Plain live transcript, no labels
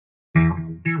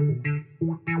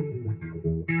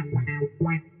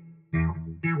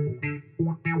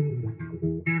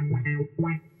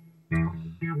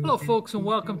Hello folks, and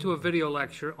welcome to a video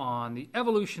lecture on the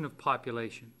evolution of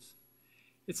populations.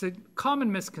 It's a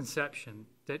common misconception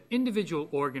that individual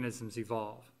organisms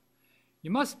evolve.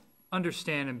 You must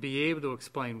understand and be able to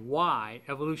explain why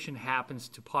evolution happens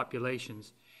to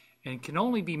populations and can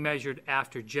only be measured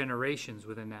after generations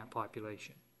within that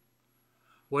population.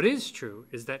 What is true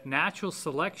is that natural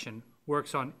selection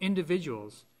works on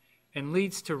individuals and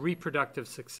leads to reproductive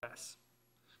success,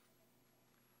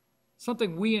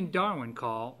 something we in Darwin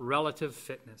call relative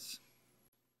fitness.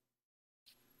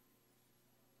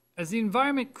 As the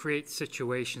environment creates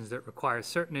situations that require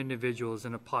certain individuals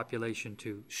in a population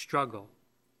to struggle,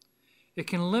 it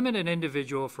can limit an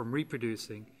individual from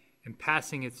reproducing and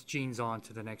passing its genes on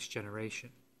to the next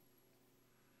generation.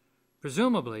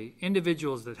 Presumably,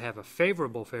 individuals that have a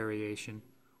favorable variation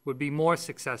would be more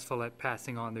successful at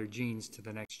passing on their genes to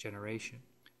the next generation.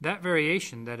 That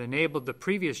variation that enabled the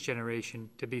previous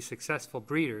generation to be successful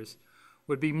breeders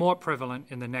would be more prevalent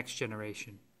in the next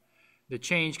generation. The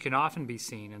change can often be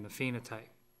seen in the phenotype.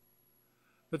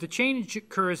 But the change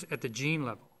occurs at the gene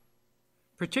level,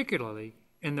 particularly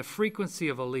in the frequency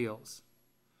of alleles.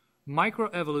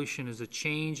 Microevolution is a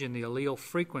change in the allele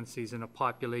frequencies in a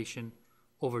population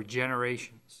over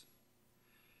generations.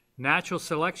 Natural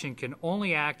selection can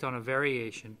only act on a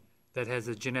variation that has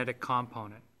a genetic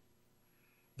component.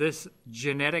 This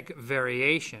genetic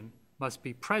variation must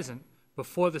be present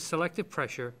before the selective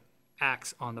pressure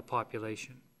acts on the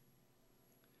population.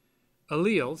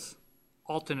 Alleles,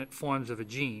 alternate forms of a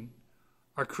gene,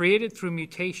 are created through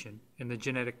mutation in the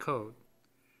genetic code.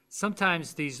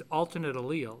 Sometimes these alternate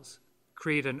alleles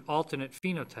create an alternate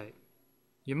phenotype.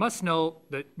 You must know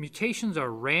that mutations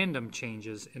are random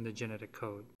changes in the genetic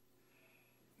code.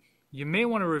 You may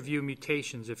want to review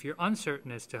mutations if you're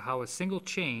uncertain as to how a single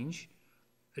change,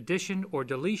 addition or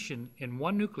deletion in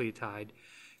one nucleotide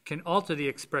can alter the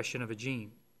expression of a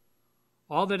gene.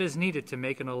 All that is needed to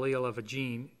make an allele of a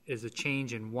gene is a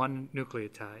change in one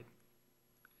nucleotide.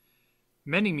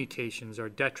 Many mutations are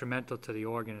detrimental to the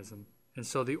organism, and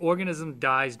so the organism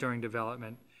dies during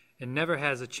development and never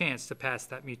has a chance to pass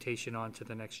that mutation on to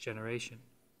the next generation.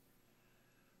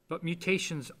 But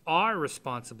mutations are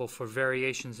responsible for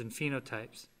variations in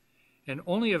phenotypes, and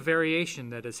only a variation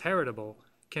that is heritable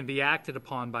can be acted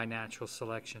upon by natural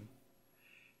selection.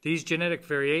 These genetic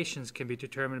variations can be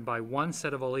determined by one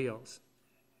set of alleles,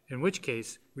 in which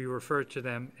case we refer to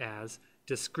them as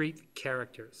discrete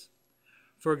characters.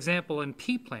 For example, in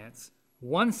pea plants,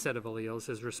 one set of alleles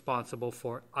is responsible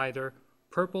for either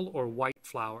purple or white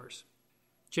flowers.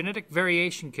 Genetic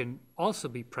variation can also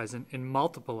be present in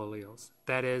multiple alleles,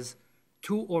 that is,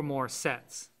 two or more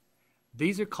sets.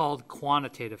 These are called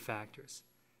quantitative factors.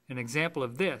 An example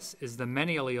of this is the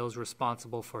many alleles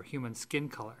responsible for human skin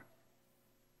color.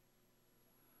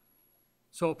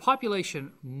 So a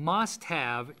population must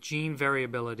have gene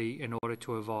variability in order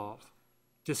to evolve.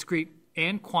 Discrete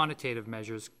and quantitative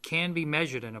measures can be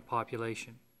measured in a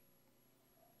population.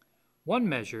 One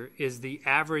measure is the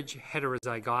average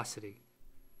heterozygosity,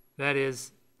 that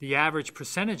is, the average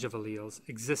percentage of alleles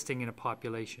existing in a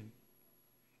population.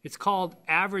 It's called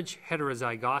average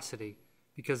heterozygosity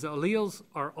because the alleles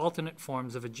are alternate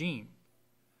forms of a gene.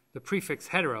 The prefix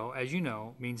hetero, as you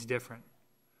know, means different.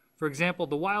 For example,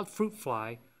 the wild fruit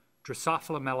fly,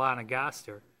 Drosophila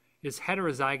melanogaster, is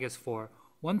heterozygous for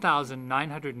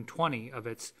 1,920 of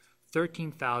its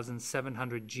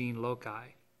 13,700 gene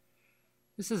loci.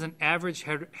 This is an average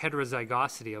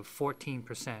heterozygosity of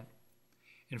 14%.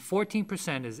 And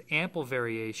 14% is ample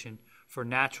variation for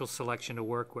natural selection to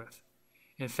work with.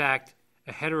 In fact,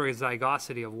 a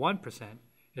heterozygosity of 1%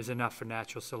 is enough for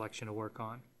natural selection to work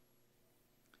on.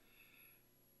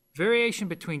 Variation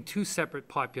between two separate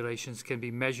populations can be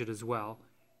measured as well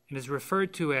and is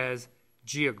referred to as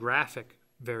geographic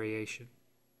variation.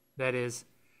 That is,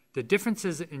 the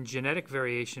differences in genetic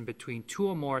variation between two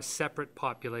or more separate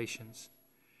populations.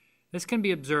 This can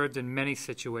be observed in many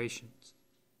situations.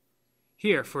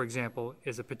 Here, for example,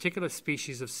 is a particular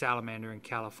species of salamander in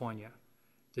California,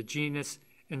 the genus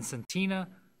Encentina,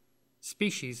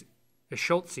 species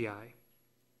Eschscholtzii,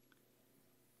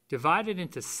 divided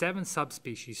into 7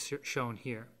 subspecies shown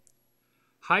here.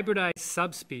 Hybridized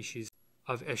subspecies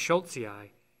of Eschscholtzii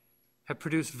have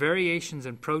produced variations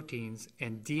in proteins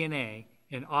and DNA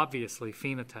and obviously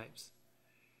phenotypes.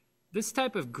 This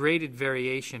type of graded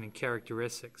variation in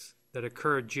characteristics that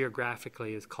occurred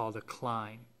geographically is called a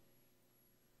cline.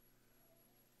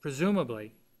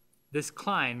 Presumably, this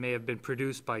cline may have been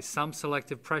produced by some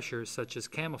selective pressures such as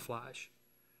camouflage.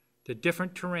 The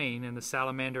different terrain in the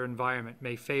salamander environment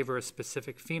may favor a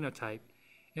specific phenotype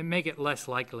and make it less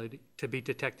likely to be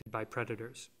detected by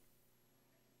predators.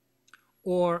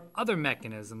 Or other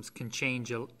mechanisms can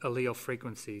change allele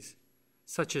frequencies,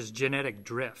 such as genetic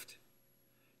drift.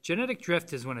 Genetic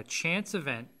drift is when a chance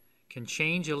event can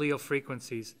change allele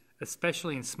frequencies,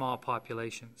 especially in small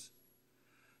populations.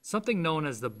 Something known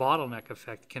as the bottleneck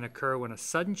effect can occur when a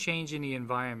sudden change in the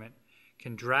environment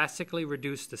can drastically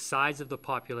reduce the size of the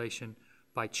population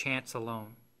by chance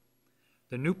alone.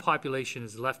 The new population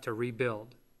is left to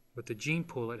rebuild with the gene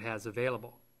pool it has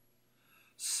available.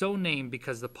 So named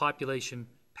because the population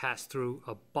passed through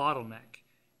a bottleneck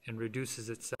and reduces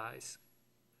its size.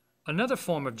 Another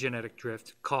form of genetic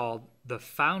drift, called the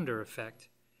founder effect,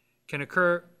 can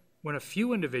occur when a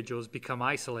few individuals become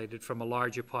isolated from a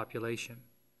larger population.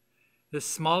 This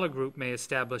smaller group may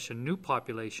establish a new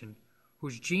population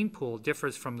whose gene pool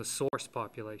differs from the source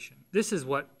population. This is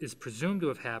what is presumed to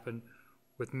have happened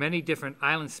with many different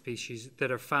island species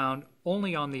that are found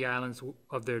only on the islands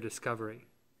of their discovery.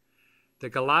 The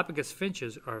Galapagos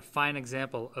finches are a fine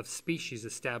example of species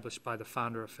established by the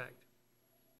founder effect.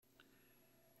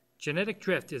 Genetic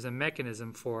drift is a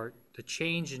mechanism for the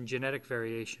change in genetic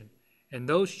variation, and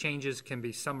those changes can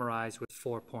be summarized with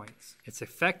 4 points. Its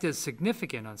effect is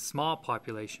significant on small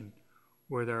population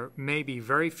where there may be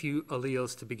very few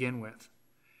alleles to begin with.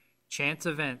 Chance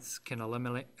events can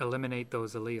eliminate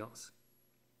those alleles.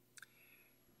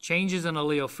 Changes in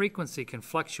allele frequency can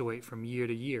fluctuate from year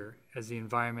to year as the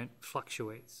environment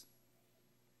fluctuates.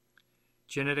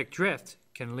 Genetic drift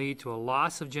can lead to a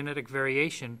loss of genetic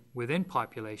variation within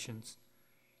populations,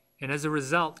 and as a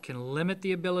result can limit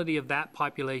the ability of that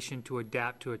population to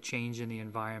adapt to a change in the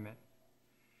environment.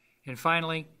 And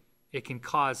finally, it can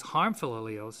cause harmful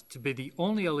alleles to be the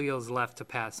only alleles left to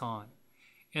pass on,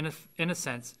 in a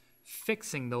sense,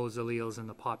 fixing those alleles in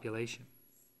the population.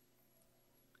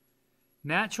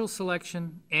 Natural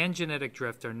selection and genetic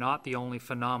drift are not the only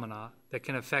phenomena that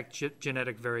can affect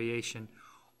genetic variation,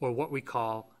 or what we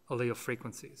call allele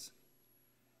frequencies.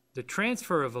 The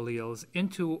transfer of alleles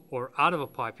into or out of a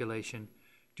population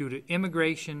due to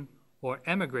immigration or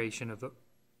emigration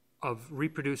of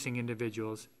reproducing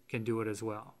individuals can do it as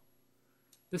well.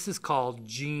 This is called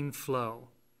gene flow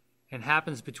and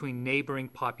happens between neighboring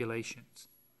populations.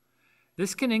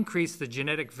 This can increase the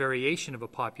genetic variation of a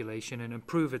population and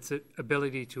improve its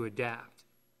ability to adapt.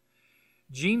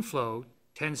 Gene flow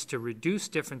tends to reduce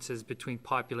differences between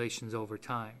populations over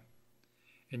time,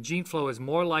 and gene flow is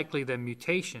more likely than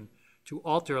mutation to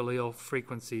alter allele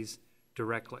frequencies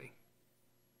directly.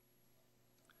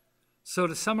 So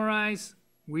to summarize,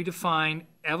 we define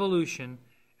evolution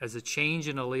as a change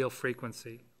in allele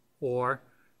frequency, or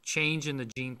change in the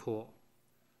gene pool.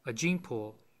 A gene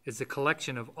pool is the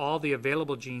collection of all the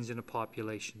available genes in a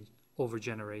population over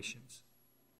generations.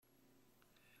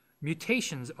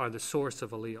 Mutations are the source of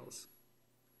alleles.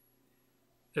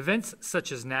 Events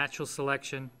such as natural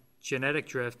selection, genetic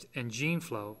drift, and gene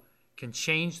flow can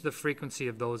change the frequency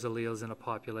of those alleles in a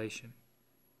population.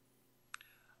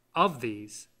 Of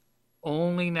these,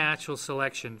 only natural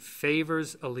selection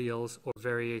favors alleles or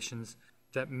variations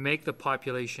that make the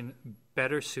population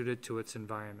better suited to its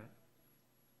environment.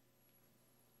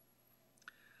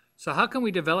 So how can we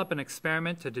develop an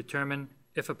experiment to determine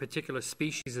if a particular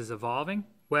species is evolving?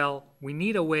 Well, we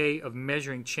need a way of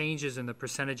measuring changes in the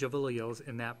percentage of alleles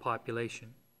in that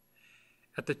population.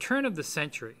 At the turn of the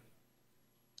century,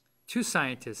 2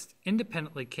 scientists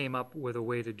independently came up with a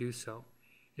way to do so.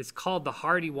 It's called the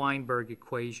Hardy-Weinberg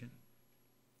equation.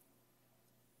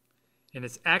 And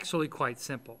it's actually quite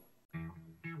simple.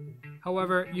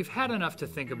 However, you've had enough to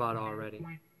think about already.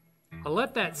 I'll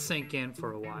let that sink in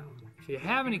for a while. If you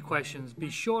have any questions, be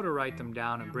sure to write them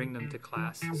down and bring them to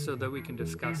class so that we can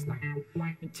discuss them.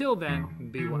 Until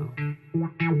then, be well.